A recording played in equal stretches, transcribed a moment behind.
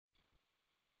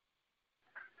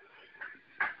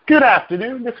Good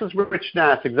afternoon. This is Rich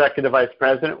Nass, Executive Vice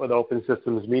President with Open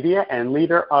Systems Media and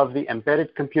leader of the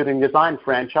Embedded Computing Design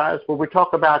franchise, where we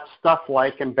talk about stuff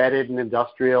like embedded and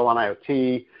industrial and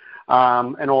IoT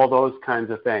and all those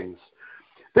kinds of things.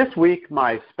 This week,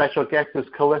 my special guest is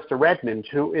Callista Redmond,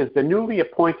 who is the newly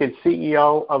appointed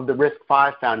CEO of the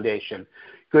RISC-V Foundation.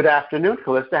 Good afternoon,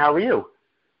 Callista. How are you?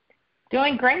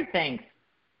 Doing great, thanks.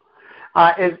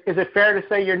 Is it fair to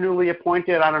say you're newly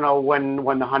appointed? I don't know when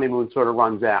the honeymoon sort of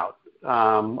runs out.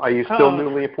 Are you still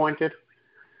newly appointed?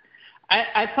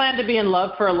 I plan to be in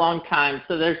love for a long time,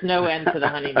 so there's no end to the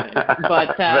honeymoon.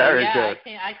 But Very good.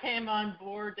 I came on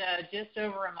board just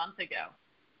over a month ago.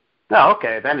 Oh,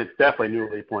 okay. Then it's definitely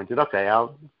newly appointed. Okay,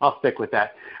 I'll stick with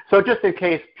that. So just in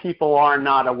case people are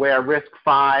not aware,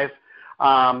 RISC-V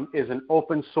is an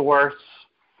open source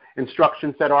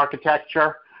instruction set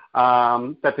architecture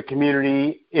that the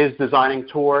community is designing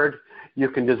toward. You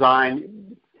can use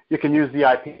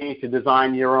the IP to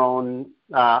design your own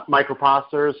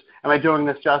microprocessors. Am I doing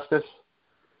this justice?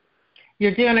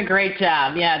 You're doing a great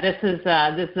job. Yeah, this is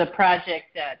a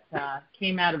project that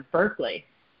came out of Berkeley.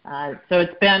 So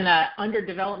it's been under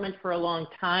development for a long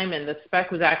time, and the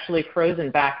spec was actually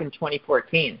frozen back in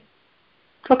 2014.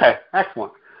 Okay,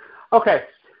 excellent. Okay.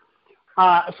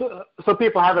 So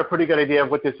people have a pretty good idea of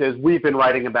what this is. We've been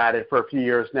writing about it for a few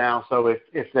years now, so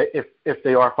if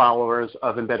they are followers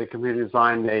of embedded computing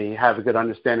design, they have a good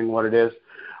understanding of what it is.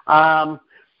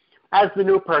 As the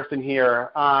new person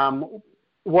here,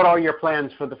 what are your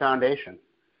plans for the foundation?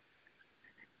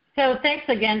 So thanks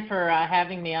again for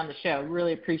having me on the show.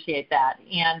 Really appreciate that.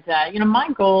 And, my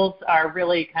goals are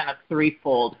really kind of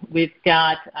threefold. We've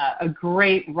got a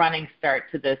great running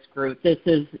start to this group. This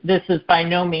is by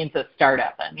no means a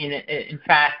startup. I mean, in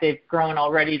fact, they've grown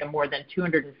already to more than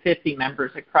 250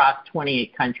 members across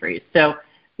 28 countries. So,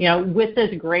 with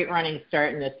this great running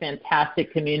start and this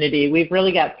fantastic community, we've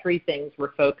really got three things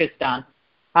we're focused on.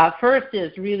 First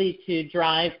is really to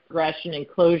drive progression and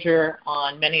closure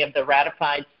on many of the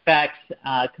ratified specs,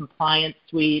 compliance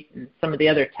suite, and some of the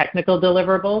other technical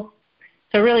deliverables.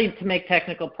 So really to make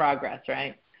technical progress,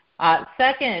 right?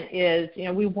 Second is,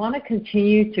 we want to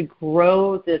continue to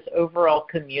grow this overall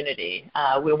community.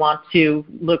 We want to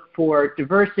look for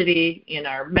diversity in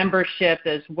our membership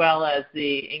as well as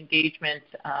the engagement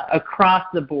across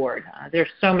the board. There's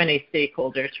so many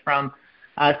stakeholders from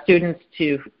students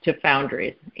to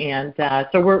foundries. And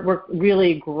so we're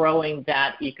really growing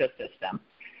that ecosystem.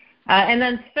 And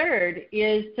then third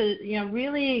is to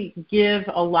really give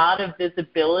a lot of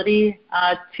visibility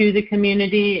to the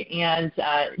community and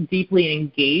deeply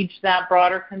engage that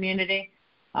broader community.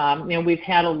 We've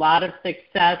had a lot of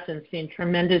success and seen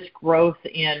tremendous growth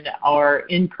in our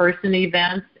in-person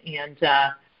events and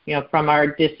from our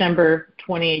December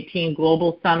 2018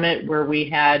 Global Summit, where we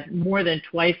had more than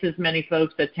twice as many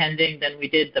folks attending than we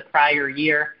did the prior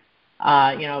year,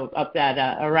 up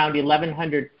at around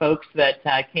 1,100 folks that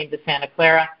came to Santa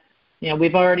Clara.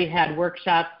 We've already had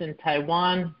workshops in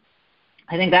Taiwan.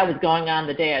 I think that was going on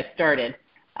the day I started.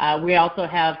 We also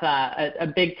have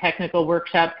a big technical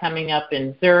workshop coming up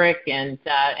in Zurich, and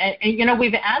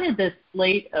we've added this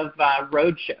slate of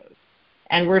road shows.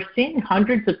 And we're seeing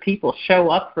hundreds of people show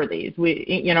up for these.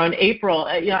 In April,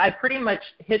 I pretty much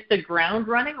hit the ground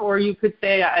running, or you could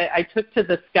say I took to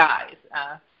the skies.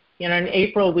 In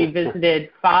April, we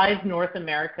visited 5 North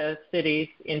America cities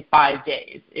in 5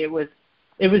 days. It was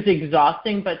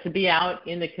exhausting, but to be out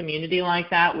in the community like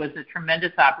that was a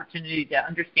tremendous opportunity to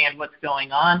understand what's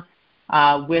going on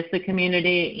with the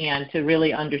community and to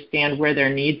really understand where their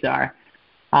needs are.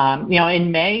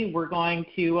 In May, we're going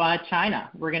to China.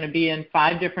 We're going to be in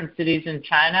 5 different cities in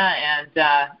China,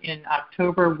 and in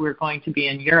October, we're going to be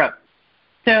in Europe.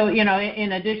 So, in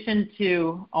addition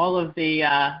to all of the,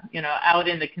 out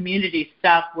in the community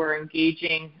stuff, we're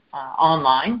engaging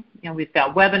online. We've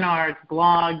got webinars,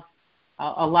 blogs,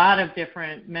 a lot of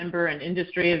different member and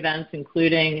industry events,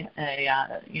 including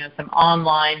some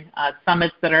online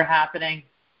summits that are happening.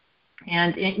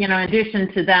 And, in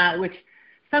addition to that, which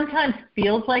sometimes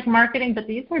feels like marketing, but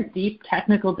these are deep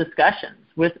technical discussions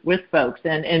with folks.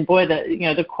 And boy,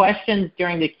 the questions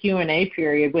during the Q&A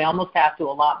period, we almost have to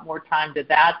allot more time to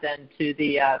that than to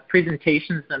the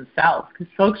presentations themselves,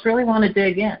 because folks really want to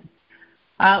dig in.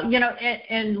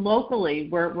 And locally,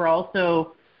 we're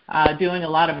also doing a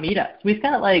lot of meetups. We've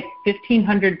got like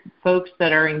 1,500 folks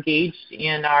that are engaged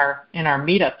in our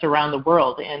meetups around the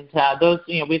world, and those,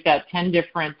 we've got 10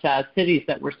 different cities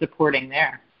that we're supporting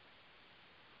there.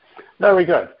 Very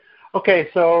good. Okay,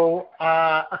 so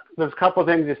there's a couple of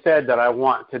things you said that I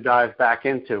want to dive back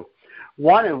into.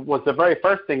 One was the very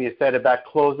first thing you said about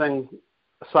closing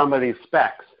some of these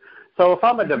specs. So if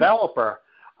I'm a developer,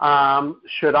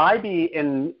 should I be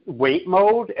in wait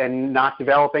mode and not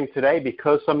developing today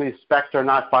because some of these specs are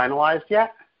not finalized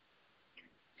yet?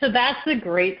 So that's the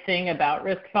great thing about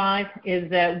RISC-V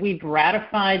is that we've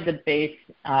ratified the base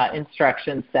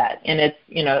instruction set, and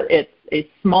it's a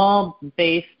small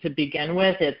base to begin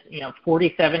with. It's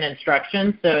 47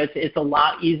 instructions, so it's a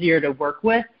lot easier to work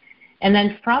with. And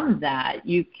then from that,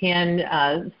 you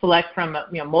can select from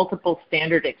multiple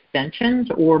standard extensions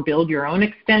or build your own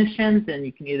extensions, and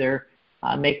you can either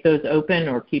make those open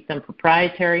or keep them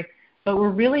proprietary. But we're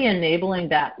really enabling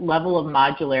that level of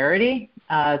modularity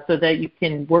so that you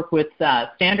can work with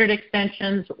standard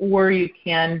extensions, or you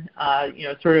can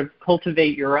sort of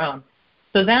cultivate your own.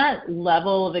 So that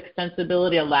level of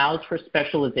extensibility allows for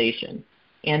specialization.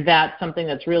 And that's something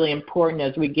that's really important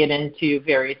as we get into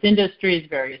various industries,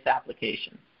 various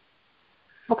applications.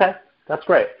 Okay, that's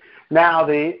great. Now,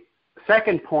 the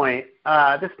second point,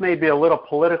 this may be a little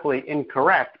politically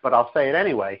incorrect, but I'll say it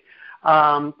anyway.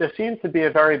 There seems to be a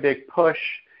very big push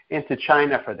into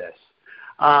China for this.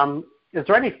 Is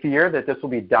there any fear that this will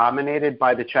be dominated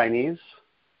by the Chinese?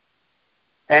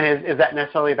 And is that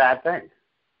necessarily a bad thing?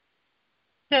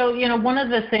 So, one of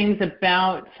the things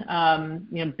about,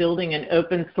 building an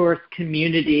open source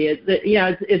community is that,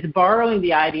 it's borrowing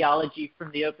the ideology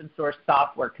from the open source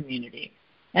software community.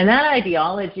 And that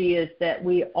ideology is that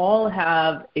we all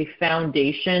have a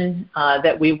foundation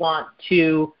that we want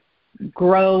to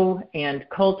grow and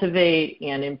cultivate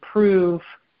and improve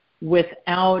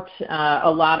without a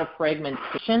lot of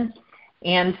fragmentation.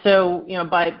 And so,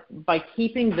 by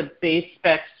keeping the base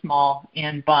specs small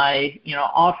and by,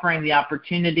 offering the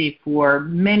opportunity for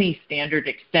many standard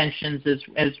extensions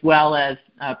as well as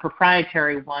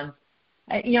proprietary ones,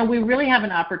 we really have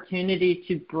an opportunity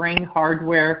to bring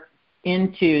hardware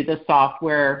into the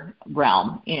software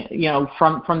realm,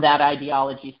 from that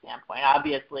ideology standpoint.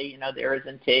 Obviously, there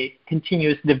isn't a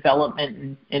continuous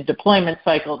development and deployment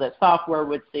cycle that software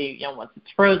would see, once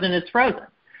it's frozen, it's frozen.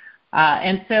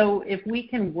 And so if we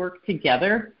can work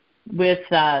together with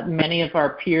many of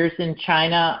our peers in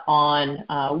China on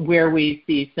where we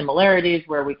see similarities,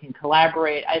 where we can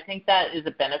collaborate, I think that is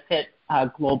a benefit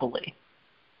globally.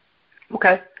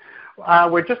 Okay.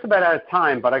 We're just about out of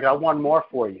time, but I got one more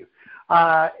for you.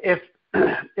 If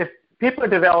people are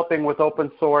developing with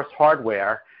open source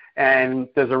hardware and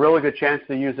there's a really good chance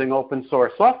they're using open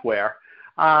source software,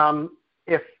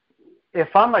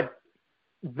 if I'm a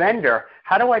vendor,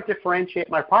 how do I differentiate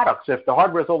my products? If the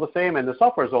hardware is all the same and the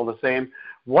software is all the same,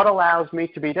 what allows me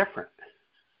to be different?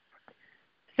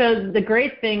 So the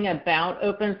great thing about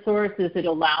open source is it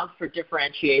allows for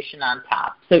differentiation on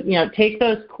top. So, take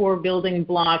those core building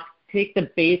blocks, take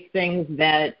the base things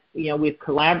that, we've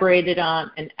collaborated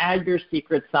on, and add your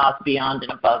secret sauce beyond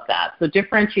and above that. So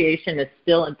differentiation is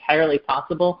still entirely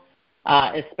possible,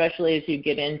 especially as you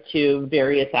get into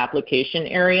various application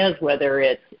areas, whether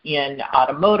it's in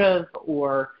automotive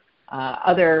or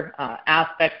other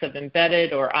aspects of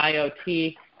embedded or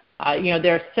IoT.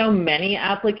 There are so many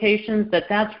applications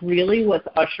that's really what's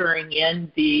ushering in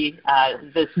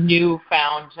this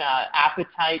newfound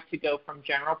appetite to go from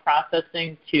general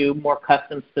processing to more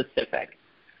custom specific.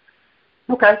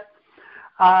 Okay.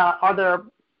 Are there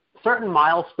certain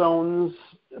milestones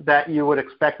that you would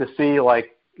expect to see,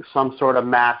 like some sort of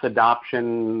mass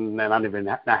adoption, and I don't even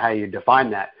know how you define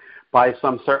that, by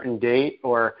some certain date?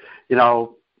 Or,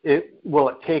 will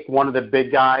it take one of the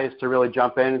big guys to really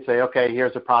jump in and say, okay,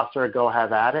 here's a processor, go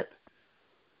have at it?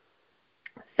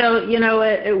 So,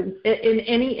 in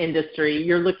any industry,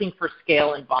 you're looking for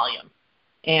scale and volume.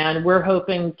 And we're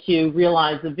hoping to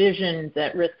realize the vision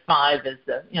that RISC-V is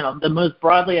the most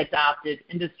broadly adopted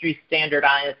industry standard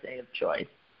ISA of choice.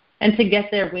 And to get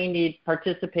there, we need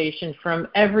participation from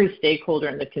every stakeholder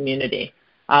in the community.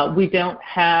 We don't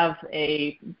have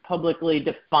a publicly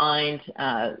defined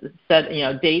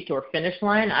date or finish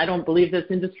line. I don't believe this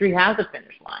industry has a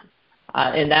finish line.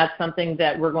 And that's something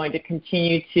that we're going to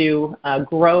continue to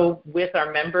grow with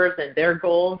our members and their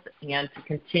goals, and to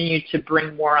continue to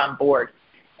bring more on board.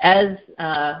 As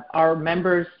our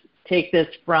members take this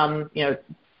from,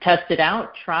 test it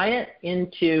out, try it,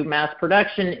 into mass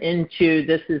production, into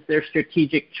this is their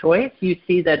strategic choice, you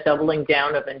see that doubling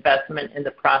down of investment in the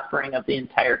prospering of the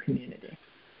entire community.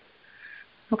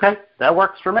 Okay, that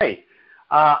works for me.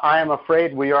 I am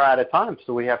afraid we are out of time,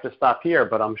 so we have to stop here,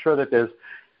 but I'm sure that there's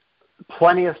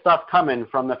plenty of stuff coming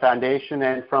from the foundation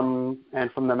and from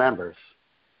the members.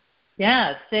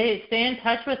 Yeah, stay in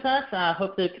touch with us.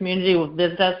 Hope the community will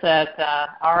visit us at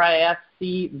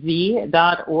riscv.org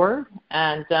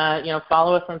and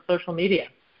follow us on social media.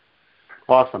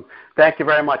 Awesome. Thank you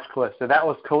very much, Callista. That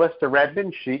was Callista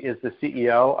Redmond. She is the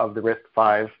CEO of the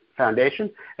RISC-V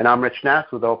Foundation, and I'm Rich Nass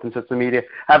with Open System Media.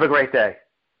 Have a great day.